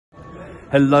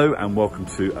Hello and welcome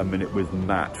to A Minute with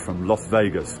Matt from Las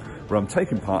Vegas, where I'm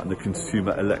taking part in the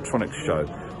Consumer Electronics Show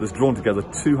that's drawn together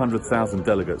 200,000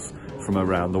 delegates from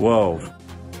around the world.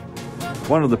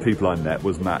 One of the people I met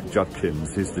was Matt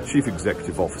Judkins. He's the Chief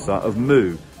Executive Officer of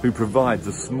Mu, who provides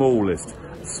the smallest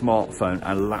smartphone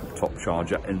and laptop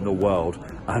charger in the world.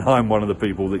 And I'm one of the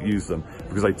people that use them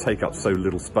because they take up so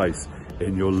little space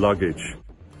in your luggage.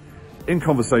 In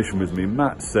conversation with me,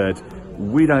 Matt said,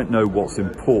 "We don't know what's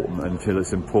important until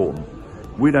it's important.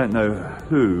 We don't know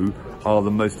who are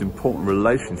the most important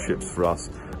relationships for us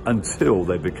until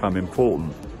they become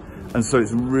important." And so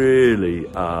it's really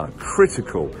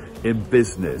critical in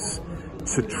business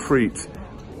to treat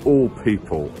all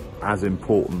people as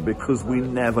important, because we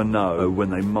never know when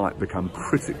they might become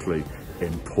critically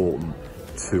important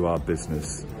to our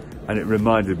business. And it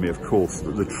reminded me, of course,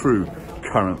 that the true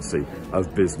currency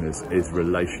of business is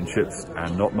relationships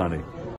and not money.